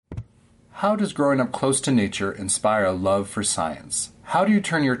How does growing up close to nature inspire a love for science? How do you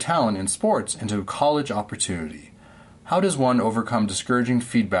turn your talent in sports into a college opportunity? How does one overcome discouraging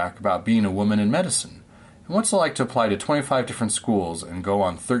feedback about being a woman in medicine? And what's it like to apply to 25 different schools and go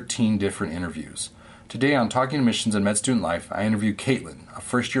on 13 different interviews? Today on Talking Admissions and Med Student Life, I interview Kaitlyn, a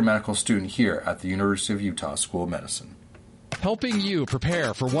first-year medical student here at the University of Utah School of Medicine. Helping you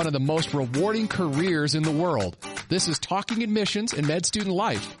prepare for one of the most rewarding careers in the world. This is Talking Admissions and Med Student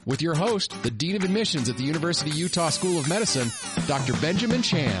Life with your host, the Dean of Admissions at the University of Utah School of Medicine, Dr. Benjamin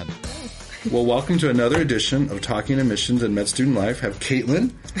Chan. Well, welcome to another edition of Talking Admissions and Med Student Life. I have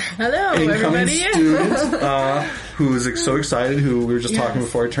Kaitlyn. Hello, incoming everybody. student, who is so excited, who we were just talking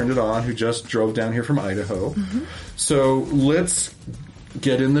before I turned it on, who just drove down here from Idaho. Mm-hmm. So let's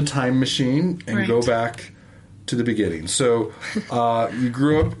get in the time machine and go back to the beginning. So you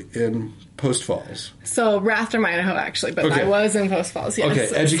grew up in Post Falls. So Rathdrum, Idaho, actually, but I was in Post Falls, yes.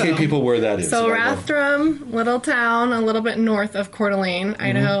 Okay, educate people where that is. So Rathdrum, little town, a little bit north of Coeur d'Alene,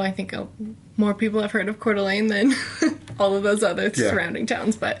 Idaho. I think more people have heard of Coeur d'Alene than all of those other surrounding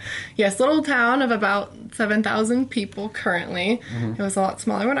towns. But yes, little town of about 7,000 people currently. Mm-hmm. It was a lot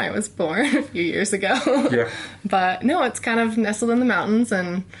smaller when I was born a few years ago. But no, it's kind of nestled in the mountains,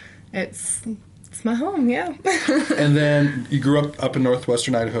 and it's my home, And then you grew up in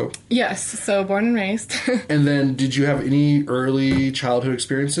northwestern Idaho? Yes, so born and raised. And then did you have any early childhood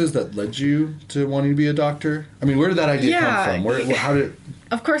experiences that led you to wanting to be a doctor? I mean, where did that idea come from? How did...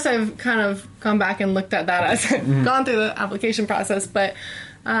 Of course, I've kind of gone back and looked at that as I've gone through the application process, but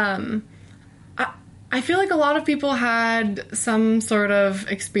I feel like a lot of people had some sort of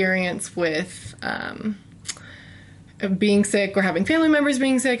experience with being sick or having family members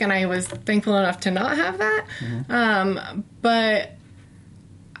being sick, and I was thankful enough to not have that. But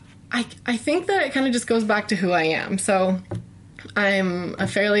I think that it kind of just goes back to who I am. So I'm a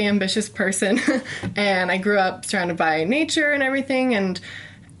fairly ambitious person, and I grew up surrounded by nature and everything, and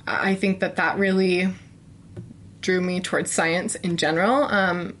I think that really drew me towards science in general.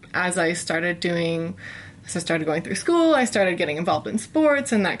 As I started going through school, I started getting involved in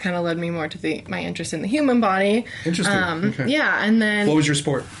sports, and that kind of led me more to my interest in the human body. Interesting. Okay. Yeah, and then... What was your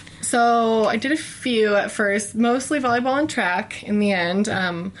sport? So I did a few at first, mostly volleyball and track in the end.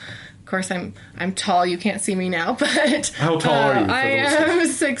 Of course, I'm tall. You can't see me now, but... How tall are you? I am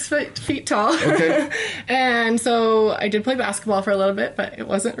 6 feet tall. Okay. And so I did play basketball for a little bit, but it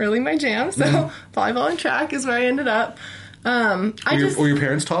wasn't really my jam. So volleyball and track is where I ended up. Were your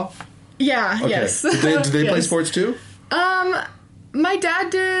parents tall? Yeah, okay. Yes. Did they play sports too? My dad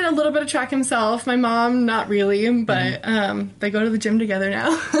did a little bit of track himself. My mom, not really, but they go to the gym together now.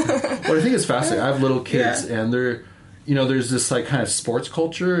 Well, I think it's fascinating. I have little kids, and they're, there's this like kind of sports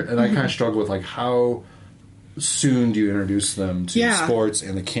culture, and I kind of struggle with like how soon do you introduce them to sports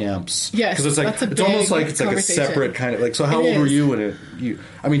and the camps? Yes, because it's like it's almost like it's like a separate kind of like. So how old were you when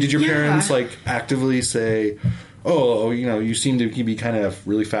I mean, did your parents like actively say, "Oh, you seem to be kind of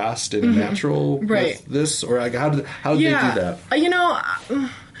really fast and natural with this," or like how did they do that?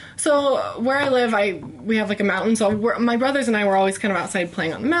 So where I live, we have like a mountain. So my brothers and I were always kind of outside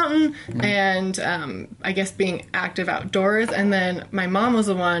playing on the mountain, and I guess being active outdoors. And then my mom was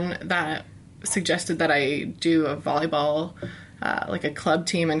the one that suggested that I do a volleyball, like a club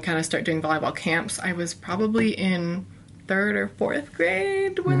team, and kind of start doing volleyball camps. I was probably in 3rd or 4th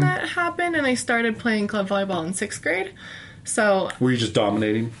grade when that happened, and I started playing club volleyball in 6th grade. So were you just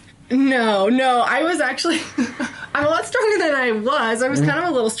dominating? No, I was actually I'm a lot stronger than I was. I was kind of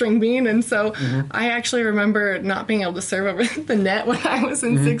a little string bean, and so I actually remember not being able to serve over the net when I was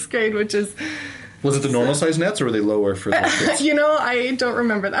in 6th grade, which is... Was it the normal size nets, or were they lower for the kids? I don't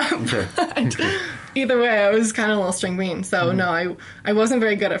remember that. Okay. Either way, I was kind of a little string bean. So, no, I wasn't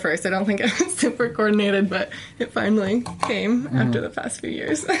very good at first. I don't think I was super coordinated, but it finally came after the past few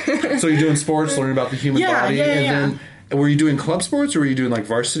years. So you're doing sports, learning about the human body. Then, were you doing club sports, or were you doing like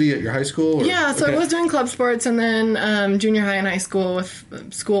varsity at your high school? Yeah, so I was doing club sports, and then junior high and high school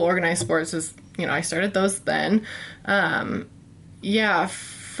with school organized sports I started those then. For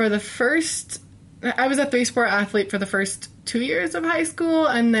the first... I was a 3-sport athlete for the first 2 years of high school,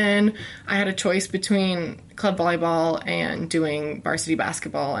 and then I had a choice between club volleyball and doing varsity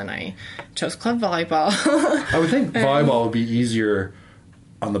basketball, and I chose club volleyball. I would think volleyball would be easier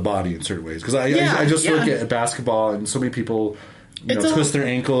on the body in certain ways, because I just look at basketball, and so many people twist their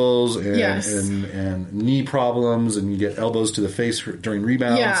ankles and knee problems, and you get elbows to the face during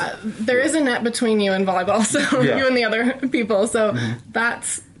rebounds. Yeah, there is a net between you and volleyball, so you and the other people, so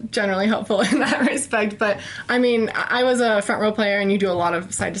that's generally helpful in that respect. But I mean, I was a front row player, and you do a lot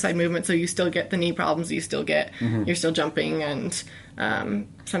of side to side movement, so you still get the knee problems. You still get you're still jumping, and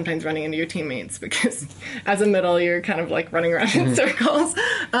sometimes running into your teammates because as a middle, you're kind of like running around in circles.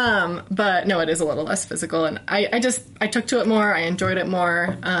 But no, it is a little less physical. And I took to it more. I enjoyed it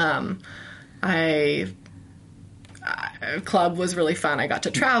more. Club was really fun. I got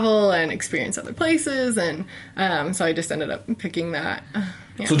to travel and experience other places, and so I just ended up picking that.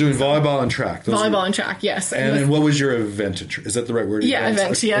 So doing volleyball and track. Volleyball and track, yes. And what was your event? Is that the right word? Yeah,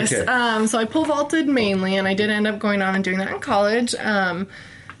 event, yes. Okay. So I pole vaulted mainly, and I did end up going on and doing that in college,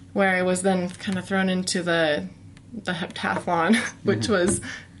 where I was then kind of thrown into the heptathlon, which was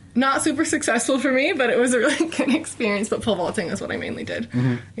not super successful for me, but it was a really good experience. But pole vaulting is what I mainly did.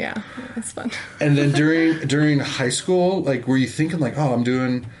 Yeah, it's fun. And then during high school, like, were you thinking like, oh, I'm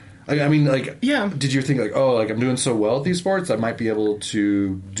doing... I mean, like, yeah. Did you think like, oh, like I'm doing so well at these sports, I might be able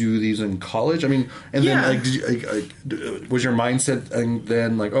to do these in college? I mean, and then like, was your mindset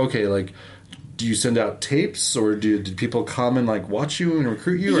then like, okay, like, do you send out tapes or did people come and like watch you and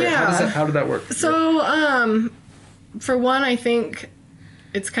recruit you? Or how did that work? So, for one, I think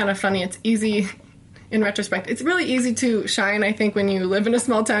it's kind of funny. It's easy. In retrospect, it's really easy to shine, I think, when you live in a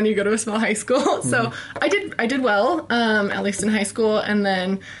small town, you go to a small high school. So I did well, at least in high school, and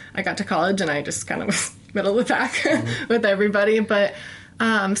then I got to college and I just kind of was middle of the pack with everybody. But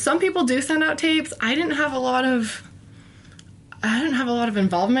some people do send out tapes. I didn't have a lot of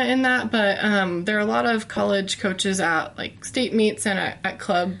involvement in that, but there are a lot of college coaches at like state meets and at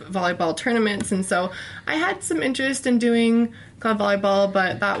club volleyball tournaments, and so I had some interest in doing club volleyball,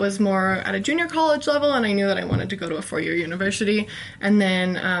 but that was more at a junior college level, and I knew that I wanted to go to a 4-year university. And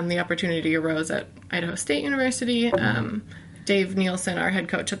then the opportunity arose at Idaho State University. Dave Nielsen, our head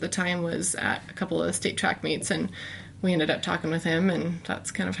coach at the time, was at a couple of state track meets, and we ended up talking with him, and that's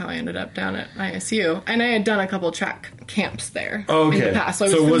kind of how I ended up down at ISU. And I had done a couple of track camps there in the past, so I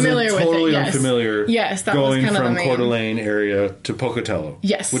was familiar with it. Totally unfamiliar. Yes, that going was kind of from the main. Coeur d'Alene area to Pocatello.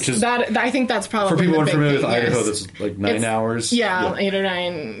 Yes, which is that. I think that's probably for people the big unfamiliar thing, with Idaho. That's like 9 hours. Yeah, 8 or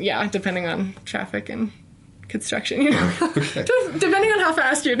 9. Yeah, depending on traffic and construction. You know, depending on how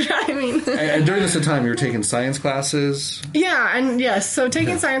fast you're driving. And during this time, you were taking science classes. Yeah, and yes, so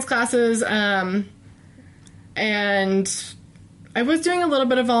taking science classes, and I was doing a little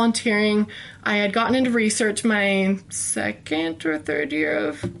bit of volunteering. I had gotten into research my second or third year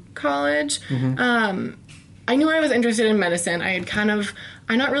of college. I knew I was interested in medicine.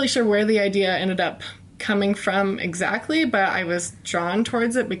 I'm not really sure where the idea ended up coming from exactly, but I was drawn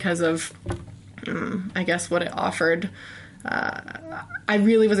towards it because of, I guess, what it offered. I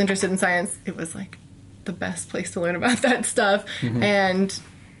really was interested in science. It was like the best place to learn about that stuff. And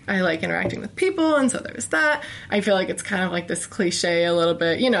I like interacting with people, and so there was that. I feel like it's kind of like this cliche a little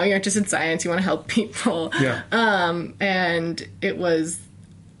bit. You know, you're interested in science, you want to help people. Yeah. And it was...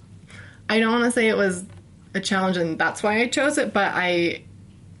 I don't want to say it was a challenge, and that's why I chose it, but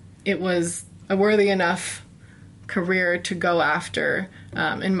it was a worthy enough career to go after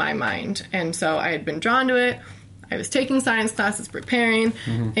in my mind. And so I had been drawn to it. I was taking science classes, preparing,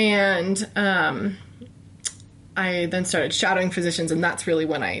 and... I then started shadowing physicians, and that's really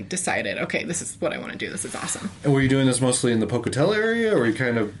when I decided, okay, this is what I want to do. This is awesome. And were you doing this mostly in the Pocatello area, or were you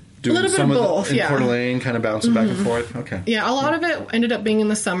kind of doing a little some bit of both, it in Coeur d'Alene, kind of bouncing back and forth? Okay. Yeah, a lot of it ended up being in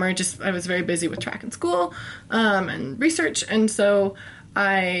the summer. Just I was very busy with track and school and research, and so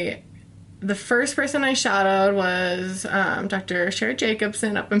the first person I shadowed was Dr. Sherry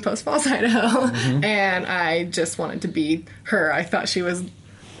Jacobson up in Post Falls, Idaho, and I just wanted to be her. I thought she was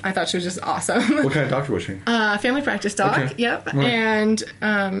just awesome. What kind of doctor was she? Family practice doc, yep. Right. And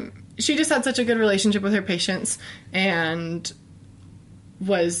she just had such a good relationship with her patients, and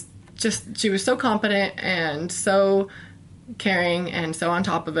she was so competent and so caring and so on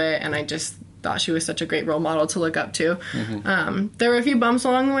top of it, and I just thought she was such a great role model to look up to. There were a few bumps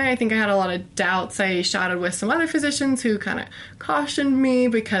along the way. I think I had a lot of doubts. I shadowed with some other physicians who kind of cautioned me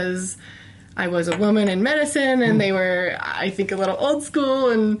because I was a woman in medicine, and they were, I think, a little old school,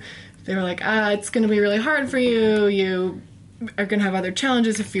 and they were like, it's going to be really hard for you. You are going to have other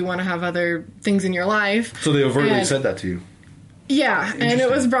challenges if you want to have other things in your life. So they overtly said that to you? Yeah, and it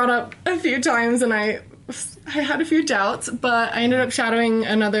was brought up a few times, and I had a few doubts, but I ended up shadowing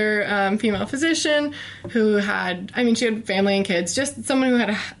another female physician who she had family and kids, just someone who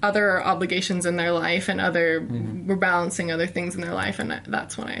had other obligations in their life and were balancing other things in their life, and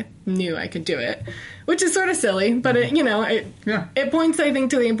that's when I knew I could do it, which is sort of silly, but it points, I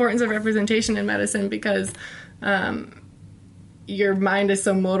think, to the importance of representation in medicine, because your mind is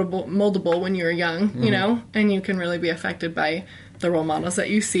so moldable when you're young, you know, and you can really be affected by the role models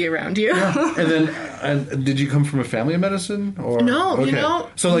that you see around you. Yeah. And did you come from a family of medicine? Or No, okay. you know.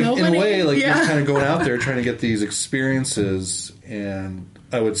 So, like, nobody, in a way, like, yeah. you're kind of going out there trying to get these experiences and,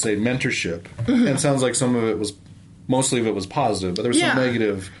 I would say, mentorship. And it sounds like mostly of it was positive, but there was some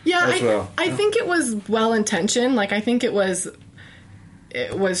negative as well. I think it was well-intentioned. Like, I think it was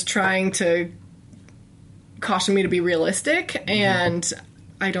trying to caution me to be realistic, and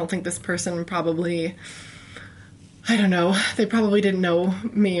I don't think this person probably... I don't know. They probably didn't know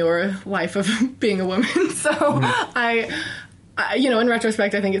me or life of being a woman. So I, in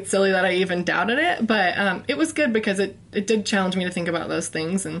retrospect, I think it's silly that I even doubted it. But it was good because it did challenge me to think about those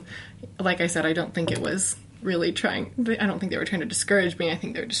things. And like I said, I don't think it was really trying. I don't think they were trying to discourage me. I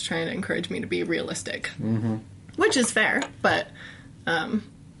think they were just trying to encourage me to be realistic, which is fair. But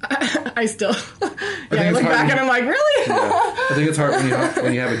I still, I look back and I'm like, really? I think it's hard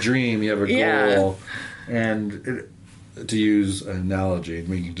when you have a dream, you have a goal. And to use an analogy, and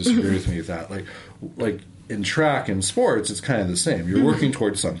you can disagree with me with that, like in track and sports, it's kind of the same. You're working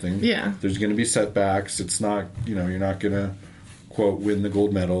towards something. Yeah. There's going to be setbacks. It's not, you're not going to, quote, win the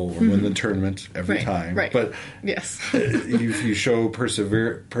gold medal or win the tournament every time. Right. But yes, if you show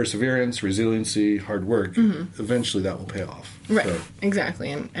perseverance, resiliency, hard work, eventually that will pay off. Right. So.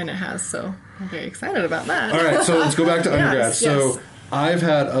 Exactly. And it has. So I'm very excited about that. All right. So let's go back to undergrad. Yes. So I've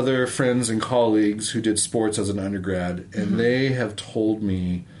had other friends and colleagues who did sports as an undergrad, and they have told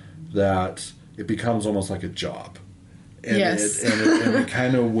me that it becomes almost like a job. And it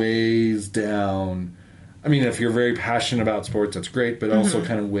kind of weighs down. I mean, if you're very passionate about sports, that's great, but also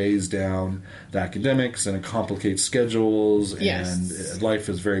kind of weighs down the academics, and it complicates schedules, and life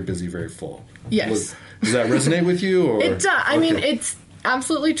is very busy, very full. Yes. Does that resonate with you? Or? It does. I mean, it's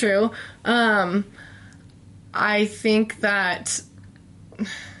absolutely true. I think that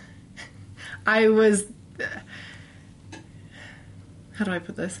I was... How do I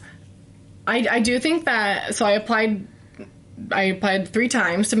put this? I do think that... So I applied 3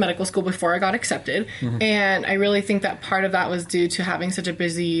 times to medical school before I got accepted, and I really think that part of that was due to having such a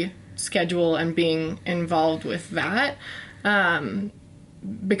busy schedule and being involved with that,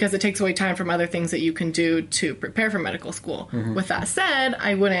 because it takes away time from other things that you can do to prepare for medical school. With that said,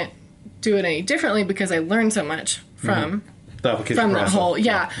 I wouldn't do it any differently because I learned so much from that whole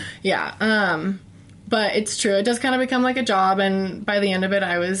but it's true, it does kind of become like a job, and by the end of it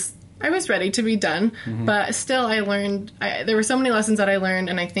I was ready to be done, but still I learned, there were so many lessons that I learned,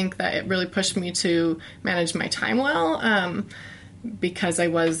 and I think that it really pushed me to manage my time well, because I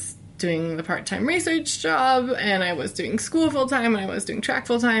was doing the part-time research job, and I was doing school full-time, and I was doing track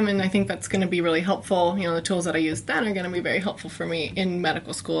full-time, and I think that's going to be really helpful. The tools that I used then are going to be very helpful for me in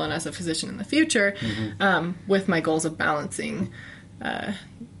medical school and as a physician in the future, with my goals of balancing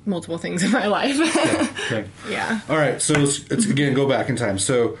multiple things in my life. Okay. Yeah. All right, so let's again go back in time.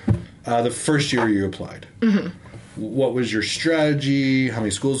 So the first year you applied, what was your strategy? How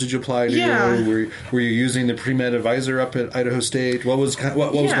many schools did you apply to? Yeah. Were you using the pre-med advisor up at Idaho State? What was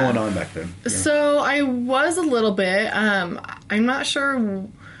what was going on back then? Yeah. So I was a little bit. I'm not sure.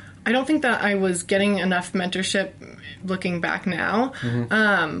 I don't think that I was getting enough mentorship looking back now,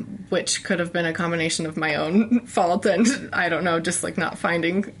 which could have been a combination of my own fault and, I don't know, just like not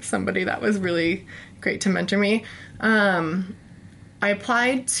finding somebody that was really great to mentor me. I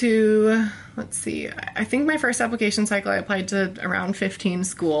applied to, let's see, I think my first application cycle I applied to around 15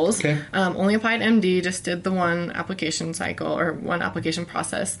 schools. Okay. Only applied MD, just did the one application cycle or one application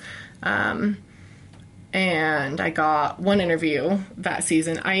process. And I got one interview that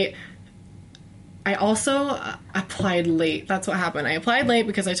season. I also applied late. That's what happened. I applied late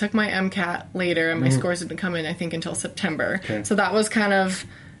because I took my MCAT later, and my scores didn't come in, I think, until September. Okay. So that was kind of...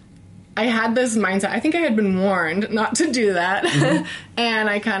 I had this mindset. I think I had been warned not to do that. And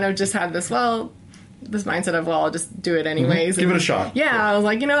I kind of just had this mindset of, I'll just do it anyways. Give it a shot. Yeah, I was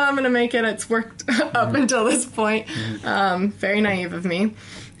like, I'm going to make it. It's worked up until this point. Very naive of me.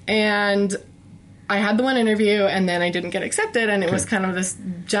 And I had the one interview, and then I didn't get accepted, and it was kind of this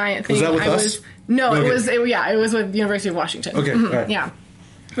giant thing. Was that with us? No, okay. It was with the University of Washington. Okay, right. Yeah,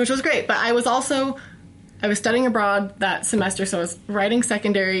 which was great. But I was studying abroad that semester, so I was writing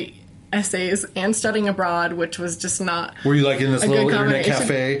secondary essays and studying abroad, which was just not. Were you like in this little internet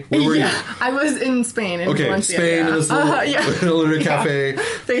cafe? Where were you? I was in Spain. In Valencia, Spain in this little internet cafe,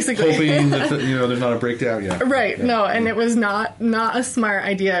 basically hoping that there's not a breakdown. Yeah, right. Yeah. No, and it was not a smart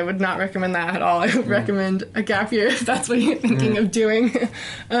idea. I would not recommend that at all. I would recommend a gap year if that's what you're thinking of doing.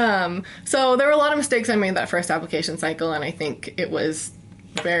 So there were a lot of mistakes I made that first application cycle, and I think it was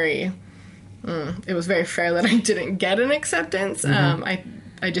very it was very fair that I didn't get an acceptance. I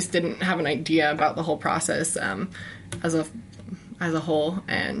just didn't have an idea about the whole process as a whole.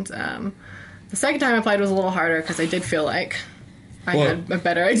 And the second time I applied was a little harder because I did feel like I had a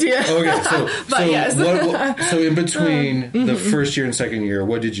better idea. Okay, yes. So in between the first year and second year,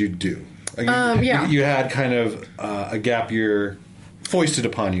 what did you do? Like, you had kind of a gap year foisted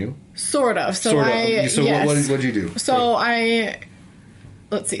upon you. Sort of. What did you do? So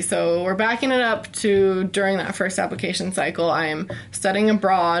let's see. So we're backing it up to during that first application cycle. I'm studying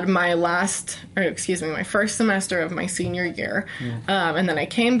abroad my first semester of my senior year. And then I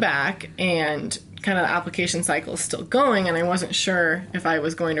came back and kind of the application cycle is still going, and I wasn't sure if I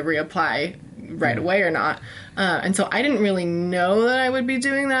was going to reapply right away or not. And so I didn't really know that I would be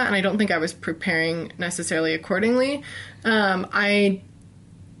doing that, and I don't think I was preparing necessarily accordingly. I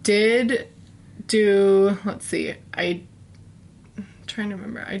did do, I'm trying to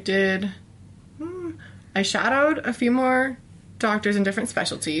remember. I shadowed a few more doctors in different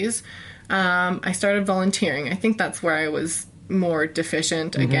specialties. I started volunteering. I think that's where I was more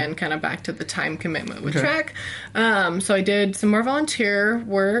deficient, again, kind of back to the time commitment with track. So I did some more volunteer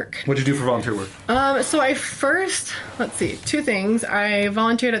work. What did you do for volunteer work? So I first, two things. I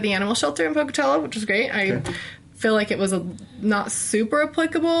volunteered at the animal shelter in Pocatello, which was great. I feel like it was not super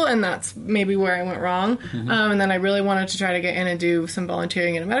applicable, and that's maybe where I went wrong. And then I really wanted to try to get in and do some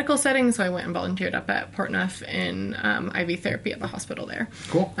volunteering in a medical setting, so I went and volunteered up at Portneuf in IV therapy at the hospital there.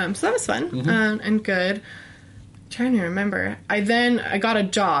 Cool. So that was fun and good. Trying to remember. I got a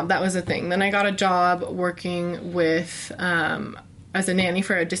job. That was a thing. Then I got a job working with as a nanny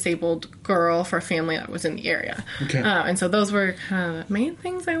for a disabled girl for a family that was in the area. And so those were kind of the main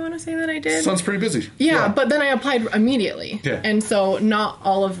things I want to say that I did. Sounds pretty busy. Yeah, but then I applied immediately. And so not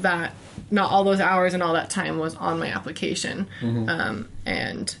all those hours and all that time was on my application.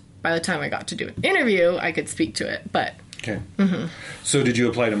 And by the time I got to do an interview, I could speak to it. But so did you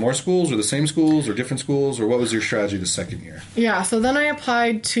apply to more schools or the same schools or different schools, or what was your strategy the second year? Yeah, so then I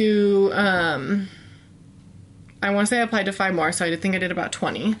applied to, I want to say I applied to 5 more, so I think I did about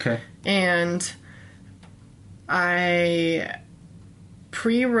 20. And I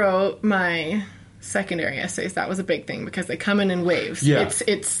pre-wrote my secondary essays. That was a big thing because they come in waves.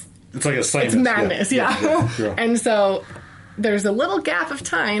 It's like assignments. It's madness, And so there's a little gap of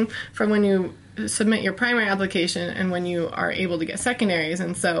time from when you submit your primary application and when you are able to get secondaries.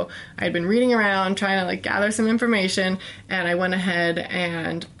 And so I had been reading around trying to gather some information, and I went ahead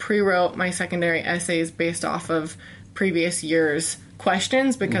and pre-wrote my secondary essays based off of previous year's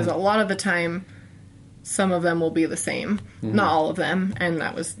questions, because a lot of the time some of them will be the same, not all of them, and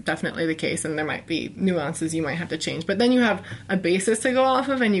that was definitely the case, and there might be nuances you might have to change, but then you have a basis to go off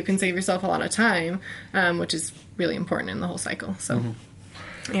of and you can save yourself a lot of time, which is really important in the whole cycle. So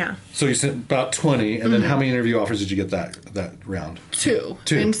yeah. So you sent about 20, and then how many interview offers did you get that round? 2.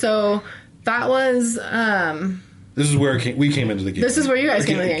 And so that was... this is where we came into the game. This is where you guys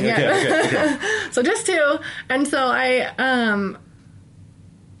came into the game, Okay. So just 2. And so I...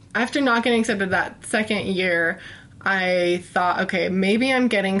 after not getting accepted that second year, I thought, okay, maybe I'm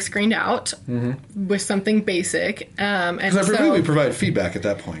getting screened out with something basic. Because I believe we provided feedback at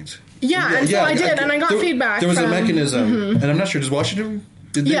that point. Yeah, so I did, and I got feedback. There was a mechanism, and I'm not sure, does Washington...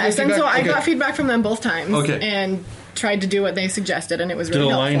 Yes, and so I got feedback from them both times, and tried to do what they suggested, and it was really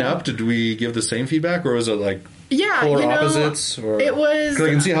helpful. Did it line up? Did we give the same feedback, or was it polar opposites? Or, it was... Because I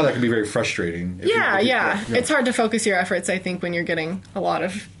can see how that can be very frustrating. It's hard to focus your efforts, I think, when you're getting a lot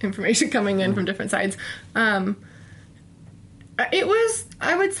of information coming in from different sides. It was...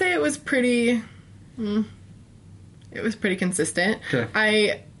 I would say it was pretty... it was pretty consistent.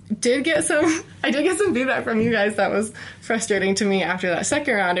 I did get some feedback from you guys that was frustrating to me after that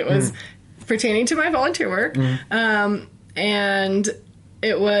second round. It was pertaining to my volunteer work, and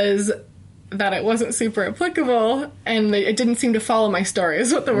it was that it wasn't super applicable, and it didn't seem to follow my story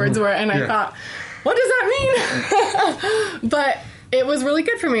is what the words were, and I thought, what does that mean? But it was really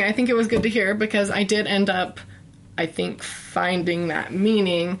good for me. I think it was good to hear, because I did end up, I think, finding that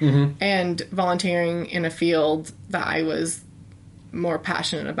meaning and volunteering in a field that I was more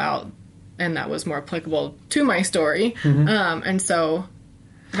passionate about and that was more applicable to my story. And so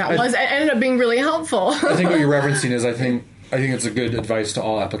that it ended up being really helpful. I think what you're referencing is I think it's a good advice to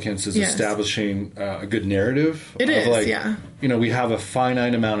all applicants is establishing a good narrative. It is. We have a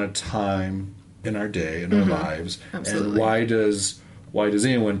finite amount of time in our day, in our lives. Absolutely. And why does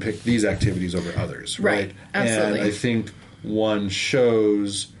anyone pick these activities over others, right? Absolutely. And I think one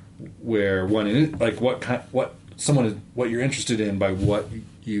shows where what you're interested in by what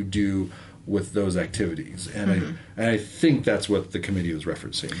you do with those activities, and I think that's what the committee was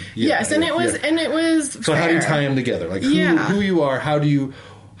referencing. Yes, and it was. So how do you tie them together? Like who you are?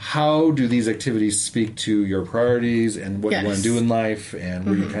 How do these activities speak to your priorities and what you want to do in life and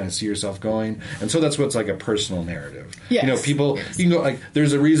where you kind of see yourself going? And so that's what's like a personal narrative. Yes. You know, people, you can go like,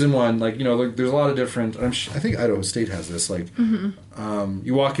 there's a reason one, like, you know, like, there's a lot of different, I think Idaho State has this, like,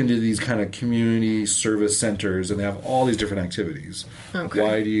 you walk into these kind of community service centers and they have all these different activities. Okay.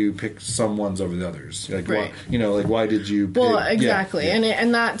 Why do you pick some ones over the others? Like, right. Why did you pick? Well, exactly. Yeah.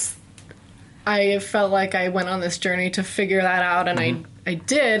 And that's, I felt like I went on this journey to figure that out, and I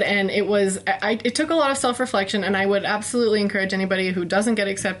did, and it took a lot of self-reflection, and I would absolutely encourage anybody who doesn't get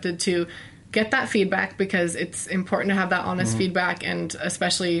accepted to get that feedback, because it's important to have that honest feedback, and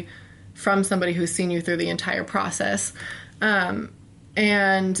especially from somebody who's seen you through the entire process.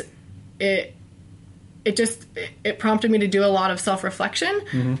 And it prompted me to do a lot of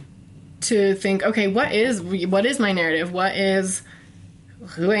self-reflection to think, okay, what is my narrative?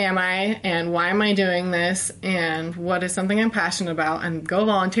 Who am I, and why am I doing this, and what is something I'm passionate about, and go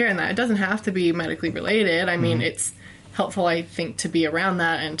volunteer in that. It doesn't have to be medically related. I mean, it's helpful, I think, to be around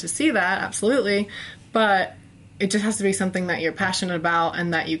that and to see that, absolutely, but it just has to be something that you're passionate about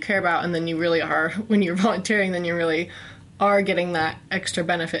and that you care about, and then you really are, when you're volunteering, then you really are getting that extra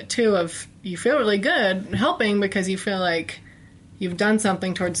benefit, too, of you feel really good helping because you feel like you've done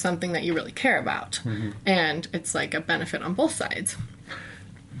something towards something that you really care about, and it's like a benefit on both sides.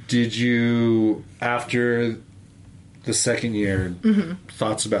 Did you, after the second year,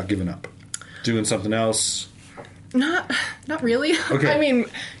 thoughts about giving up? Doing something else? Not really. Okay. I mean,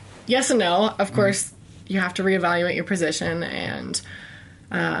 yes and no. Of course, you have to reevaluate your position, and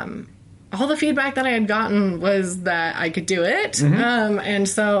all the feedback that I had gotten was that I could do it. And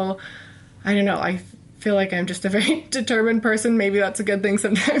so, I don't know, I feel like I'm just a very determined person. Maybe that's a good thing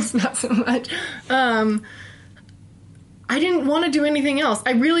sometimes, not so much. I didn't want to do anything else.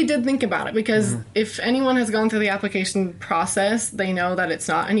 I really did think about it, because if anyone has gone through the application process, they know that it's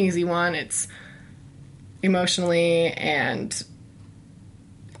not an easy one. It's emotionally and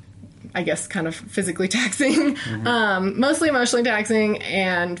I guess kind of physically taxing, mostly emotionally taxing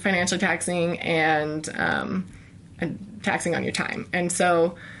and financially taxing, and taxing on your time. And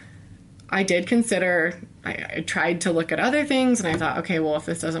so I did consider, I tried to look at other things, and I thought, okay, well, if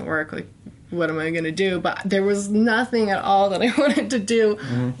this doesn't work, like, what am I going to do? But there was nothing at all that I wanted to do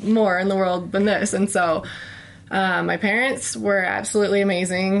more in the world than this. And so my parents were absolutely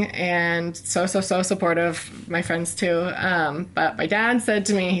amazing and so supportive. My friends too. But my dad said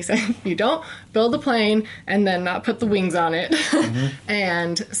to me, he said, you don't build a plane and then not put the wings on it.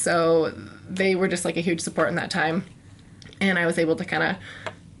 And so they were just like a huge support in that time. And I was able to kind of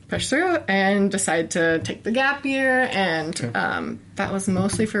push through and decide to take the gap year, and that was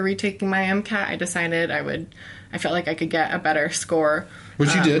mostly for retaking my MCAT. I decided I felt like I could get a better score.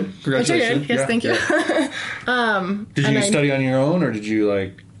 Which you did. Congratulations. Which I did. Yes, thank you. Did you study on your own, or did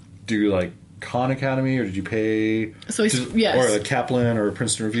you do Khan Academy, or did you pay? Yes. Or a Kaplan or a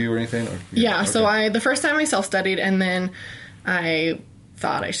Princeton Review or anything? So the first time I self-studied, and then I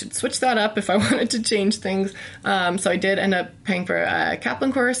thought I should switch that up if I wanted to change things. So I did end up paying for a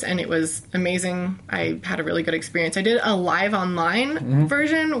Kaplan course, and it was amazing. I had a really good experience. I did a live online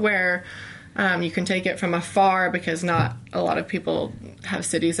version where you can take it from afar, because not a lot of people have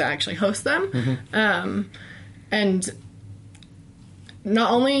cities that actually host them. And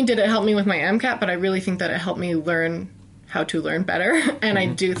not only did it help me with my MCAT, but I really think that it helped me learn how to learn better. And I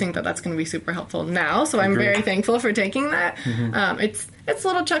do think that that's going to be super helpful now. So I'm very thankful for taking that. It's a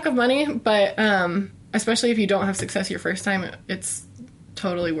little chunk of money, but especially if you don't have success your first time, it's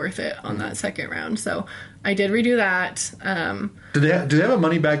totally worth it on that second round. So I did redo that. Do they have a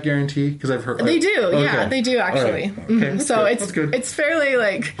money back guarantee? Because I've heard they do. Yeah, they do actually. Right. Okay. So it's fairly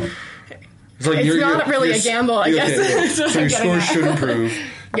like it's not really a gamble, I guess. So your scores should improve.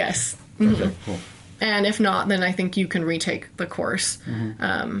 Yes. Okay. Cool. And if not, then I think you can retake the course,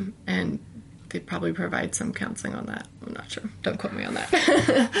 and they probably provide some counseling on that. I'm not sure. Don't quote me on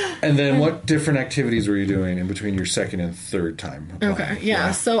that. And then what different activities were you doing in between your second and third time applying? Okay,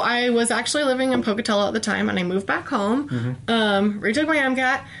 yeah. So I was actually living in Pocatello at the time, and I moved back home, retook my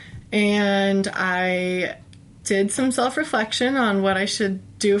MCAT, and I did some self-reflection on what I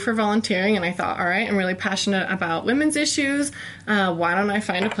should do for volunteering, and I thought, all right, I'm really passionate about women's issues. Why don't I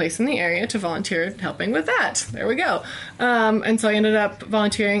find a place in the area to volunteer helping with that? There we go. And so I ended up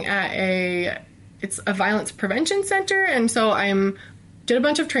volunteering at it's a violence prevention center, and so did a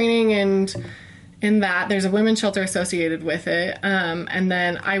bunch of training, and in that there's a women's shelter associated with it. And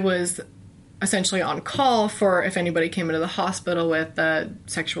then I was essentially on call for if anybody came into the hospital with a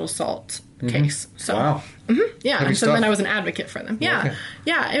sexual assault case. So, wow. Yeah, Heavy and so stuff. then I was an advocate for them. Yeah, Okay.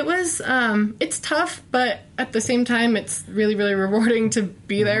 yeah, it was, it's tough, but at the same time, it's really, really rewarding to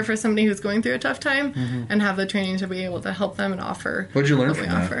be there for somebody who's going through a tough time and have the training to be able to help them and offer What did you learn what from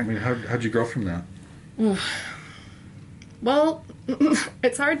we that? offer. I mean, how'd you grow from that? Well,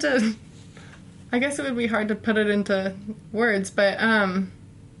 it's hard to, I guess it would be hard to put it into words, but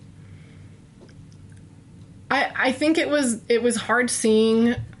I think it was hard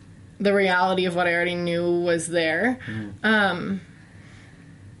seeing the reality of what I already knew was there.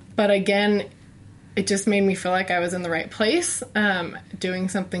 But again, it just made me feel like I was in the right place, doing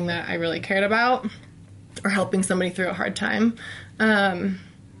something that I really cared about or helping somebody through a hard time. I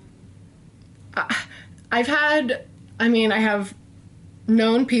have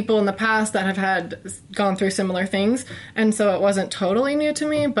known people in the past that have gone through similar things, and so it wasn't totally new to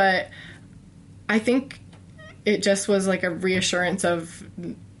me, but I think it just was like a reassurance of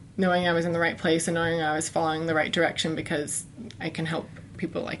knowing I was in the right place and knowing I was following the right direction because I can help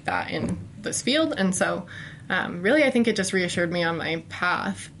people like that in this field. And so really I think it just reassured me on my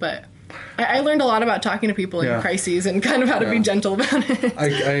path. But I learned a lot about talking to people in crises and kind of how to be gentle about it.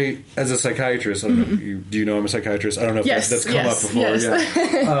 I as a psychiatrist, I don't know, do you know I'm a psychiatrist? I don't know if that's come up before. Yes.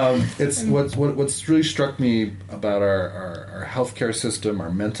 Yeah. It's what's really struck me about our healthcare system, our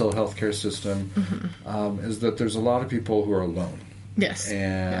mental healthcare system, is that there's a lot of people who are alone. Yes.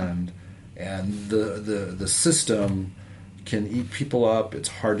 And the system can eat people up. It's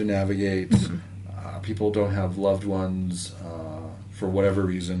hard to navigate. People don't have loved ones for whatever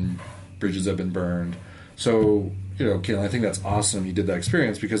reason. Bridges have been burned. So, Kaitlyn, I think that's awesome you did that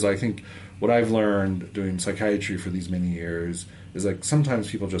experience, because I think what I've learned doing psychiatry for these many years is like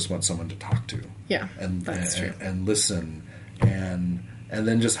sometimes people just want someone to talk to. Yeah, that's true. And listen and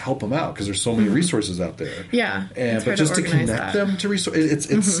then just help them out because there's so many resources out there. Yeah, but just to connect them to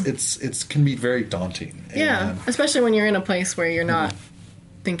resources, it's can be very daunting. Yeah, especially when you're in a place where you're not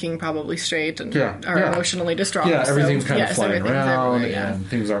thinking probably straight and are emotionally distraught. Yeah, everything's so, kind of flying around everywhere, and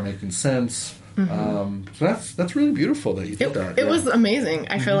things aren't making sense. So that's really beautiful that you did that. It was amazing.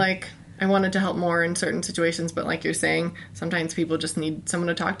 I feel like I wanted to help more in certain situations, but like you're saying, sometimes people just need someone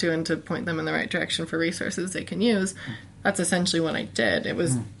to talk to and to point them in the right direction for resources they can use. That's essentially what I did. It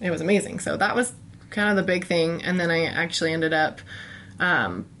was amazing. So that was kind of the big thing. And then I actually ended up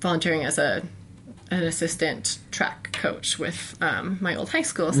volunteering as an assistant track coach with my old high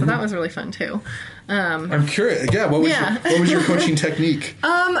school. So that was really fun too. I'm curious. Yeah, what was your coaching technique?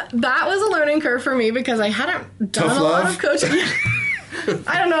 That was a learning curve for me because I hadn't done a lot of coaching.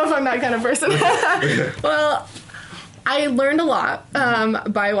 I don't know if I'm that kind of person. Okay. Well, I learned a lot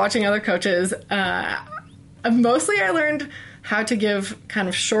by watching other coaches. Mostly I learned how to give kind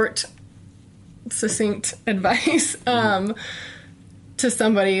of short, succinct advice to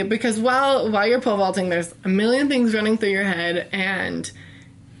somebody, because while you're pole vaulting, there's a million things running through your head, and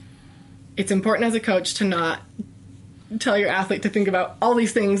it's important as a coach to not tell your athlete to think about all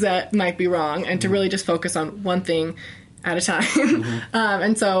these things that might be wrong and to really just focus on one thing at a time.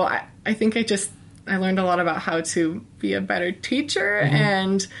 And so I think I learned a lot about how to be a better teacher,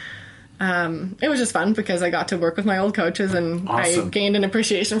 and it was just fun because I got to work with my old coaches, and awesome. I gained an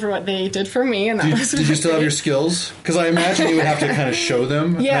appreciation for what they did for me. And that was did you still have your skills? Because I imagine you would have to kind of show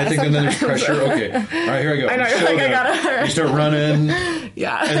them. Yeah, and I think then there's pressure. Okay, all right, here I go. I know, I gotta. You start running.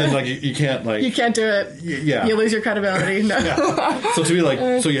 Yeah, and then you can't you can't do it. Yeah, you lose your credibility. No. Yeah. So to be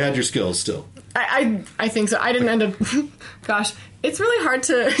so you had your skills still. I think so. I didn't end up. Gosh, it's really hard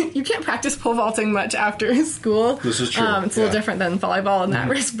to. You can't practice pole vaulting much after school. This is true. It's a little different than volleyball in that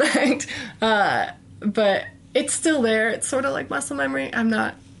respect. But it's still there. It's sort of like muscle memory. I'm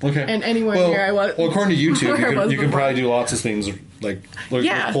not. Okay. And anywhere near I was. Well, according to YouTube, you can probably before. do lots of things like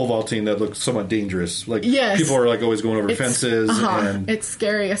pole vaulting that look somewhat dangerous. Like people are like always going over fences and it's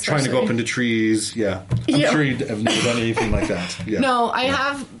scary, especially trying to go up into trees. Yeah, I'm sure you have never done anything like that. Yeah. No, I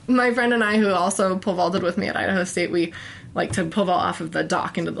have my friend and I who also pole vaulted with me at Idaho State. We like to pole vault off of the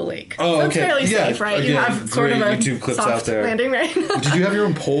dock into the lake. Oh, so it's fairly safe, right? You have sort of a YouTube clips soft out there. landing, right? Did you have your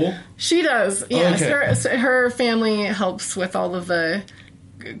own pole? She does. Yes, okay. her family helps with all of the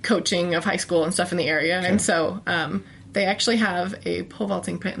coaching of high school and stuff in the area, and so they actually have a pole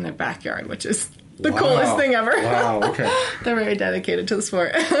vaulting pit in their backyard, which is the coolest thing ever. Wow. Okay. They're very dedicated to the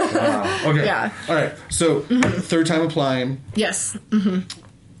sport. Wow. Okay. Yeah. All right. So third time applying. Yes.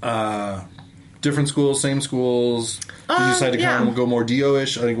 Different schools, same schools. Did you decide to kind of go more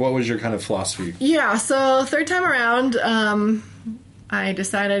DO-ish? I think, what was your kind of philosophy? Yeah. So third time around, I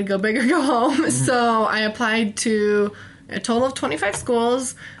decided to go big or go home. So I applied to a total of 25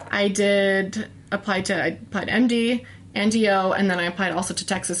 schools. I applied to MD NGO, and then I applied also to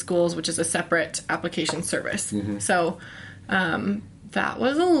Texas Schools, which is a separate application service. So that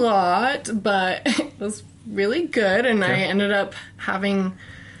was a lot, but it was really good, and I ended up having...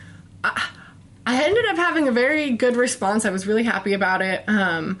 I ended up having a very good response. I was really happy about it.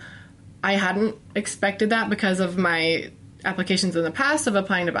 I hadn't expected that because of my applications in the past of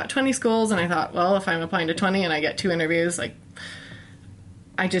applying to about 20 schools, and I thought, well, if I'm applying to 20 and I get 2 interviews, like,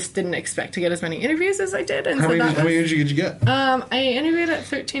 I just didn't expect to get as many interviews as I did. And how many interviews did you get? I interviewed at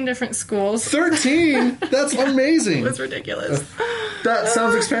 13 different schools. 13? That's amazing. It was ridiculous. That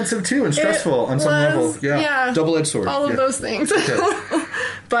sounds expensive too and stressful on some level. Yeah. Double-edged sword. All of those things. Okay.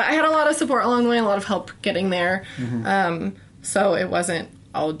 But I had a lot of support along the way, a lot of help getting there. So it wasn't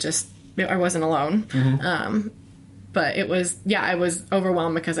all just, I wasn't alone. But it was, I was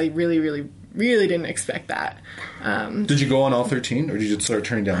overwhelmed because I really, really, really didn't expect that. Did you go on all 13, or did you just start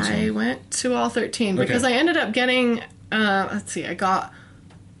turning down some? I went to all 13 because I ended up getting, I got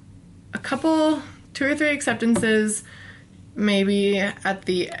a couple, 2 or 3 acceptances, maybe at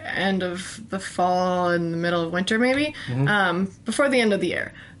the end of the fall and the middle of winter, maybe, before the end of the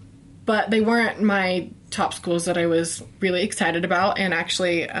year. But they weren't my top schools that I was really excited about. And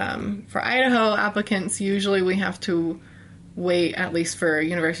actually, for Idaho applicants, usually we have to wait, at least for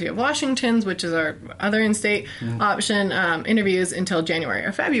University of Washington's, which is our other in-state option, interviews until January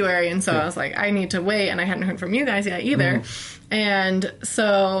or February. And so I was like, I need to wait, and I hadn't heard from you guys yet either. And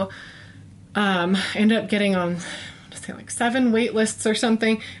so I ended up getting on, like 7 wait lists or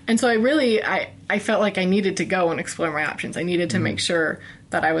something. And so I felt like I needed to go and explore my options. I needed to make sure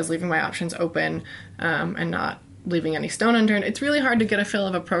that I was leaving my options open and not leaving any stone unturned. It's really hard to get a feel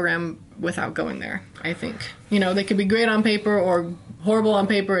of a program without going there, I think. You know, they could be great on paper or horrible on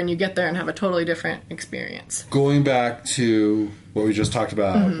paper, and you get there and have a totally different experience. Going back to what we just talked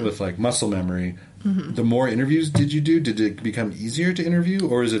about with, like, muscle memory, the more interviews did you do? Did it become easier to interview,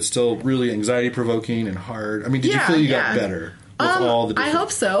 or is it still really anxiety-provoking and hard? I mean, did you feel you got better with all the different... I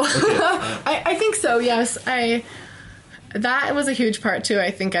hope so. Okay. I think so, yes. That was a huge part, too.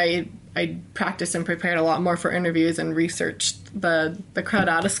 I think I practiced and prepared a lot more for interviews and researched the crowd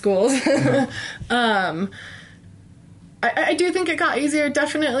out of schools. I do think it got easier,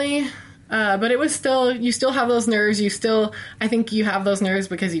 definitely. But it was still, you still have those nerves. I think you have those nerves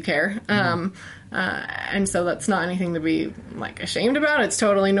because you care. And so that's not anything to be, like, ashamed about. It's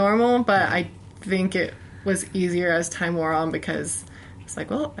totally normal. But I think it was easier as time wore on because it's like,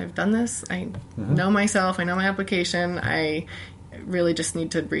 well, I've done this. I know myself. I know my application. I really just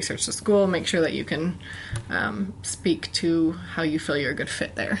need to research the school, make sure that you can speak to how you feel you're a good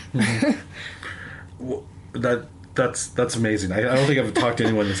fit there. Well, that's amazing. I don't think I've talked to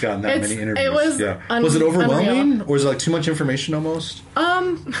anyone that's gotten that many interviews. It was was it overwhelming, or was it like too much information almost?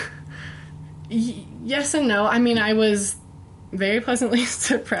 Yes and no. I mean, I was very pleasantly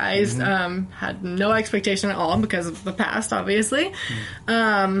surprised. Had no expectation at all because of the past, obviously.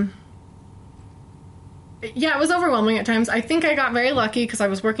 Yeah, it was overwhelming at times. I think I got very lucky because I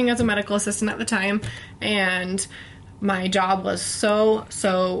was working as a medical assistant at the time, and my job was so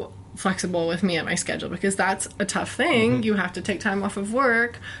flexible with me and my schedule because that's a tough thing. You have to take time off of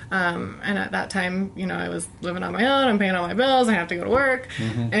work, and at that time, you know, I was living on my own. I'm paying all my bills. I have to go to work,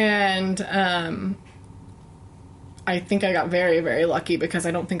 and I think I got very, very lucky because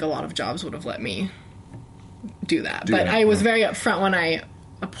I don't think a lot of jobs would have let me do that. But I was very upfront when I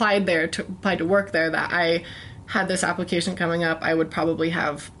applied to work there that I had this application coming up. I would probably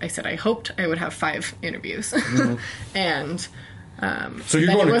have, I said I hoped I would have 5 interviews. And so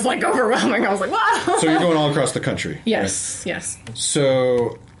it was like overwhelming. I was like, wow. So you're going all across the country. Yes, right? Yes.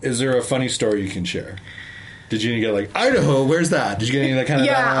 So is there a funny story you can share? Did you get like, Idaho, where's that? Did you get any of that kind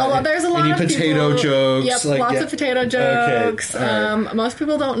of... there's a lot of potato jokes? Yep, like, lots of potato jokes. Okay. Right. Most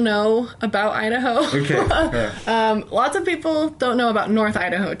people don't know about Idaho. Okay. Right. Lots of people don't know about North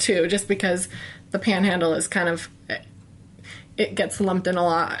Idaho, too, just because the Panhandle is kind of... It gets lumped in a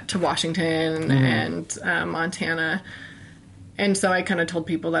lot to Washington and Montana. And so I kind of told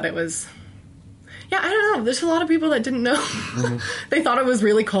people that it was... Yeah, I don't know. There's a lot of people that didn't know. They thought it was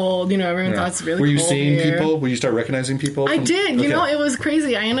really cold. You know, everyone thought it's really cold. Were you seeing people? Were you start recognizing people? I did. Okay. You know, it was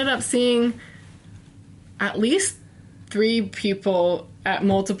crazy. I ended up seeing at least 3 people at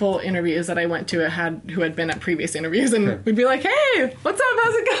multiple interviews that I went to who had been at previous interviews. And we'd be like, hey, what's up?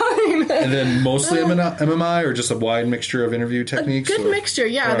 How's it going? And then mostly MMI or just a wide mixture of interview techniques? A good mixture,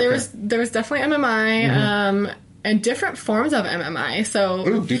 yeah. There was definitely MMI. And different forms of MMI.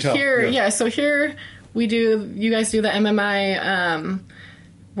 So here you guys do the MMI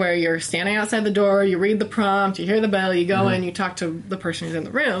where you're standing outside the door, you read the prompt, you hear the bell, you go in, you talk to the person who's in the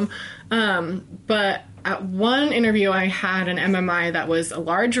room. But at one interview, I had an MMI that was a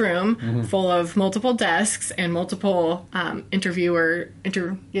large room full of multiple desks and multiple interviewers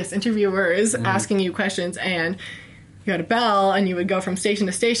asking you questions, and you had a bell, and you would go from station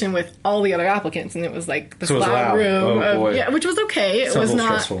to station with all the other applicants, and it was like this loud room, which was okay. It was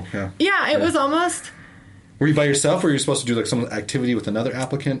not stressful. It was almost. Were you by yourself, or were you supposed to do like some activity with another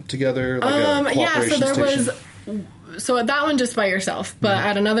applicant together? Like a cooperation station? So at that one, just by yourself. But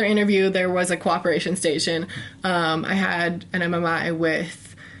at another interview, there was a cooperation station. I had an MMI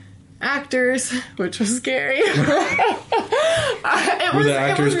with actors, which was scary. Were the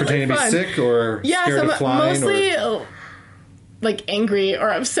actors pretending to be sick or scared of flying? Mostly like angry or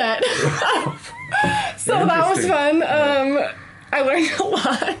upset. So that was fun. I learned a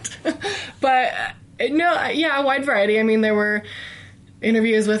lot. But a wide variety. I mean, there were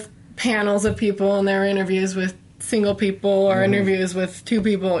interviews with panels of people, and there were interviews with single people or interviews with two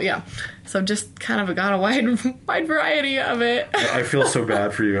people. So just kind of got a wide variety of it. I feel so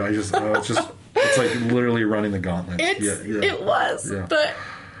bad for you. It's like literally running the gauntlet. It was, but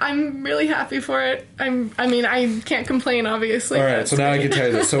I'm really happy for it. I can't complain, obviously. All right, so now I can tell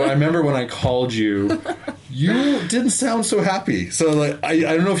you this. So I remember when I called you, you didn't sound so happy. So like, I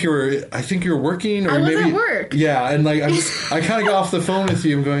don't know if you were. I think you were working, or maybe at work. Yeah, and like I kind of got off the phone with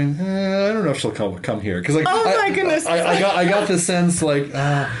you and going, I don't know if she'll come here, because like, my goodness, I got the sense like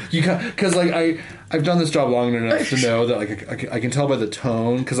because like I've done this job long enough to know that like I can tell by the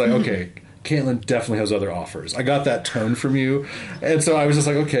tone, because like okay. Kaitlyn definitely has other offers. I got that tone from you, and so I was just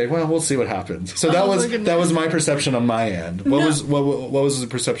like, okay, well, we'll see what happens. So that was my perception on my end. What was the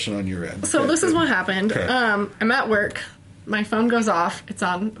perception on your end? So this is what happened. Okay. I'm at work. My phone goes off. It's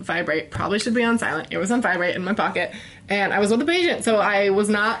on vibrate. Probably should be on silent. It was on vibrate in my pocket, and I was with a patient, so I was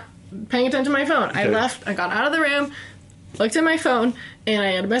not paying attention to my phone. Okay. I left. I got out of the room, looked at my phone, and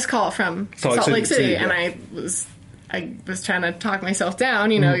I had a missed call from Salt Lake City, and I was trying to talk myself down.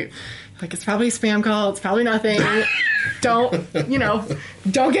 Like, it's probably a spam call. It's probably nothing. Don't get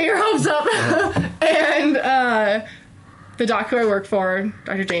your hopes up. And the doc who I work for,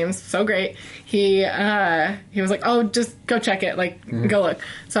 Dr. James, so great. He was like, oh, just go check it. Like, go look.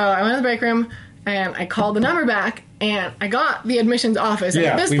 So I went to the break room, and I called the number back, and I got the admissions office. And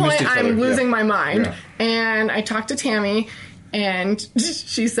at this point, I'm losing my mind. Yeah. And I talked to Tammy, and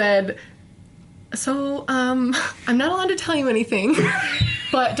she said, so, I'm not allowed to tell you anything,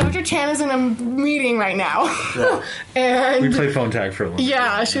 but Dr. Chan is in a meeting right now. Yeah. And we played phone tag for a little bit.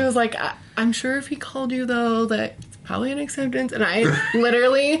 Yeah, she was like, I'm sure if he called you, though, that it's probably an acceptance. And I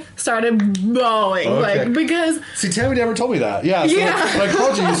literally started bawling, like, because... See, Tammy never told me that. Yeah, so when I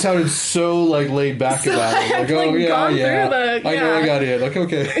called you, you sounded so, like, laid back about it. Like, oh, yeah. I know I got it. Like,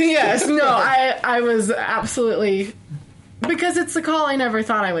 okay. Yes, no, I was absolutely... Because it's the call I never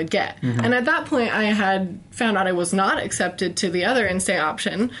thought I would get. Mm-hmm. And at that point, I had found out I was not accepted to the other in-state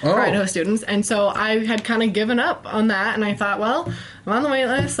option for Idaho students. And so I had kind of given up on that. And I thought, well, I'm on the wait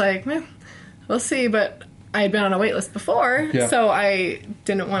list. Like, we'll see. But I had been on a wait list before. Yeah. So I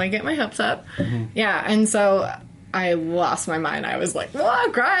didn't want to get my hopes up. Mm-hmm. Yeah. And so I lost my mind. I was like,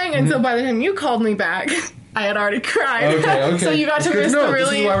 crying. And so by the time you called me back... I had already cried. Okay. So you got to miss the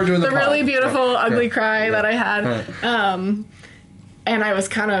really beautiful, ugly cry that I had. Right. And I was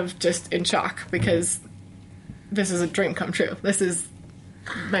kind of just in shock, because this is a dream come true. This is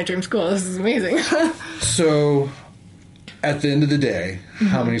my dream school. This is amazing. So, at the end of the day,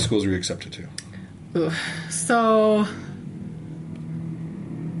 how many schools were you accepted to? Ooh. So,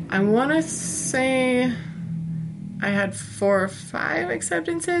 I want to say I had 4 or 5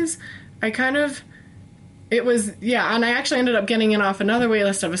 acceptances. It was, and I actually ended up getting in off another wait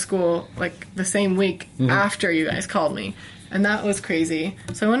list of a school, like, the same week after you guys called me. And that was crazy.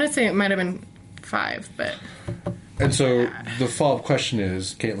 So I want to say it might have been 5, but... And so the follow-up question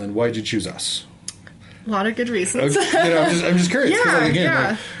is, Kaitlyn, why did you choose us? A lot of good reasons. I'm just curious.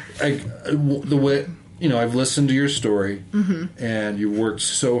 The way, I've listened to your story, and you worked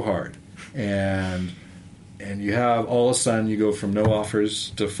so hard. And you have, all of a sudden, you go from no offers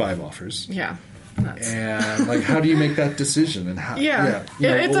to 5 offers. Yeah. And like, how do you make that decision? And how?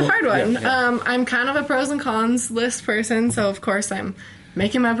 It's a hard one. I'm kind of a pros and cons list person, so of course I'm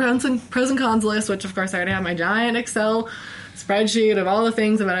making my pros and cons list, which of course I already have my giant Excel spreadsheet of all the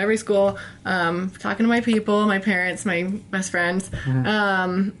things about every school. Talking to my people, my parents, my best friends.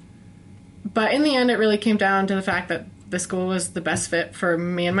 But in the end, it really came down to the fact that the school was the best fit for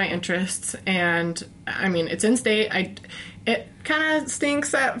me and my interests. And I mean, it's in state. It kind of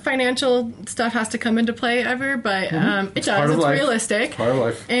stinks that financial stuff has to come into play ever, but it does. It's realistic. It's part of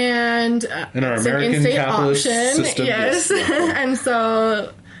life. And in our American capitalist option, system, yes. And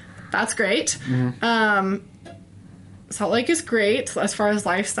so that's great. Salt Lake is great as far as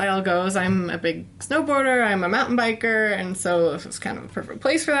lifestyle goes. I'm a big snowboarder. I'm a mountain biker, and so it's kind of a perfect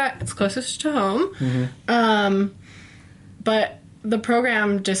place for that. It's closest to home. But the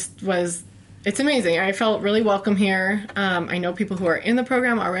program just was, it's amazing. I felt really welcome here. I know people who are in the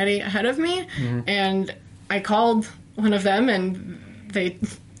program already ahead of me, and I called one of them, and they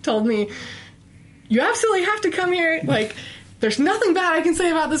told me, you absolutely have to come here. Like, there's nothing bad I can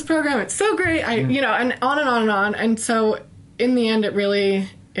say about this program. It's so great. And on and on and on. And so in the end, it really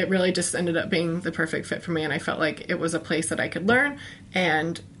just ended up being the perfect fit for me. And I felt like it was a place that I could learn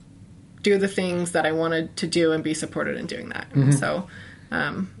and do the things that I wanted to do and be supported in doing that. So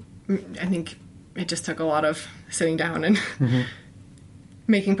I think it just took a lot of sitting down and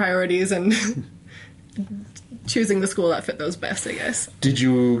making priorities and choosing the school that fit those best, I guess. Did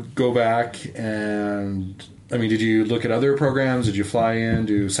you go back and... did you look at other programs? Did you fly in,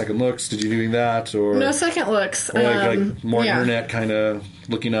 do second looks? Did you doing that? Or no second looks. Or like more internet kind of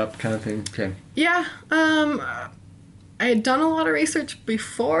looking up kind of thing? Okay. Yeah. I had done a lot of research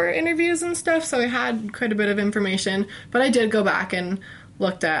before interviews and stuff, so I had quite a bit of information. But I did go back and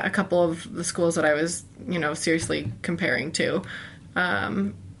looked at a couple of the schools that I was, seriously comparing to.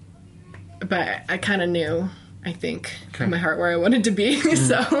 But I kind of knew, I think, in my heart where I wanted to be.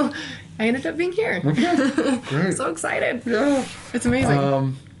 So... I ended up being here. Okay. Great. So excited. Yeah. It's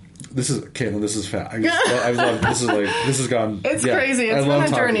amazing. This is Kaitlyn. This is fat. I've loved. This has gone. It's crazy. It's been a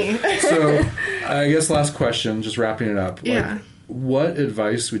journey. So, I guess last question, just wrapping it up. Yeah. What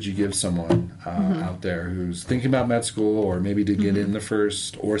advice would you give someone out there who's thinking about med school, or maybe to get in the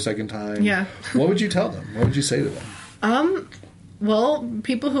first or second time? Yeah. What would you tell them? What would you say to them? Well,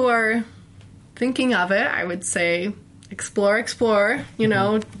 people who are thinking of it, I would say, explore,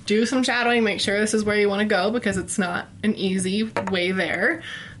 do some shadowing, make sure this is where you want to go, because it's not an easy way there,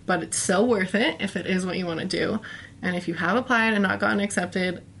 but it's so worth it if it is what you want to do. And if you have applied and not gotten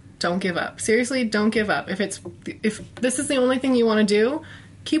accepted, don't give up. Seriously, don't give up. If this is the only thing you want to do,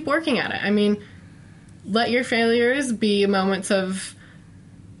 keep working at it. Let your failures be moments of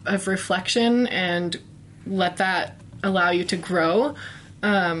reflection, and let that allow you to grow,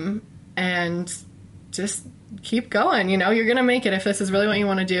 and just keep going. You're going to make it if this is really what you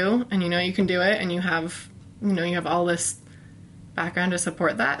want to do, and you can do it, and you have all this background to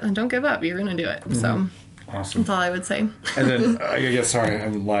support that, and don't give up. You're going to do it. So awesome. That's all I would say. And then, I guess, sorry,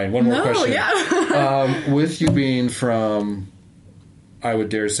 I'm lying. One more question. Yeah. With you being from, I would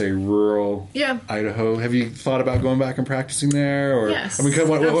dare say, rural Idaho, have you thought about going back and practicing there? Or, yes.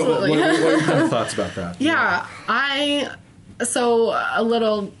 What are your kind of thoughts about that? Yeah. So a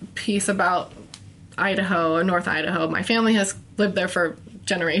little piece about Idaho, North Idaho. My family has lived there for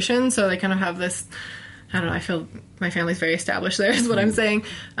generations, so they kind of have this, I don't know, I feel my family's very established there, is what I'm saying.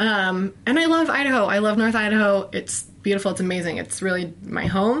 And I love Idaho. I love North Idaho. It's beautiful. It's amazing. It's really my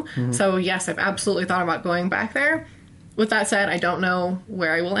home. So yes, I've absolutely thought about going back there. With that said, I don't know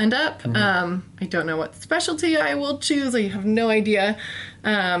where I will end up. I don't know what specialty I will choose. I have no idea.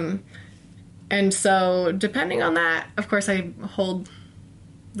 And so depending on that, of course, I hold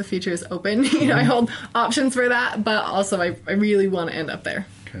the future is open. I hold options for that, but also I really want to end up there.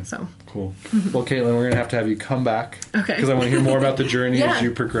 Okay. So cool. Well, Kaitlyn, we're going to have you come back. Okay. Because I want to hear more about the journey as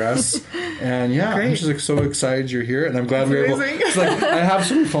you progress. And I'm just so excited you're here, and I'm glad we were able. It's I have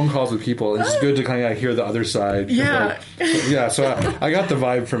so many phone calls with people, and it's good to kind of hear the other side. Yeah. So I got the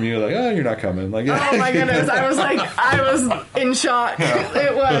vibe from you, you're not coming. Oh my goodness, I was in shock.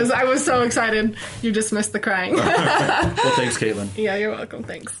 It was. I was so excited. You just missed the crying. Well, thanks, Kaitlyn. Yeah, you're welcome.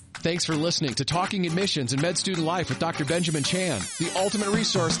 Thanks. Thanks for listening to Talking Admissions and Med Student Life with Dr. Benjamin Chan, the ultimate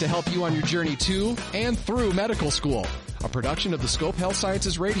resource to help you on your journey to and through medical school. A production of the Scope Health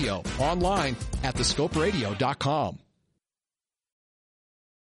Sciences Radio, online at thescoperadio.com.